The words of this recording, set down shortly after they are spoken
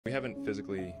We haven't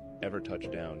physically ever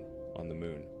touched down on the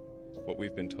moon. What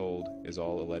we've been told is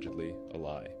all allegedly a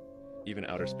lie. Even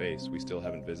outer space we still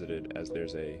haven't visited, as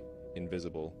there's a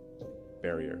invisible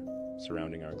barrier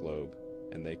surrounding our globe,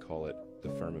 and they call it the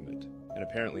firmament. And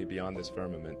apparently beyond this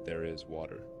firmament there is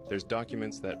water. There's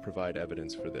documents that provide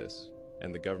evidence for this,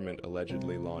 and the government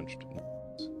allegedly launched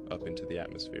up into the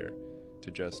atmosphere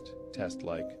to just test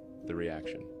like the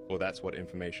reaction. Well, that's what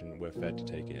information we're fed to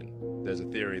take in. There's a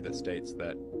theory that states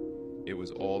that it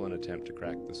was all an attempt to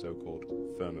crack the so-called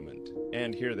firmament.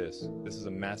 And hear this is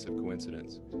a massive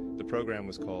coincidence. The program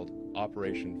was called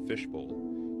Operation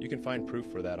Fishbowl. You can find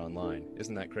proof for that online.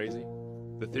 Isn't that crazy?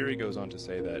 The theory goes on to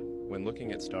say that when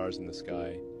looking at stars in the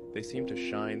sky, they seem to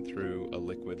shine through a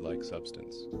liquid-like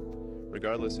substance.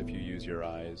 Regardless if you use your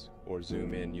eyes or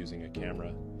zoom in using a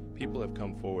camera, people have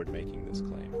come forward making this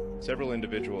claim. Several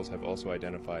individuals have also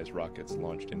identified rockets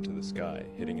launched into the sky,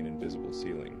 hitting an invisible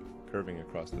ceiling, curving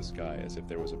across the sky as if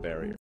there was a barrier.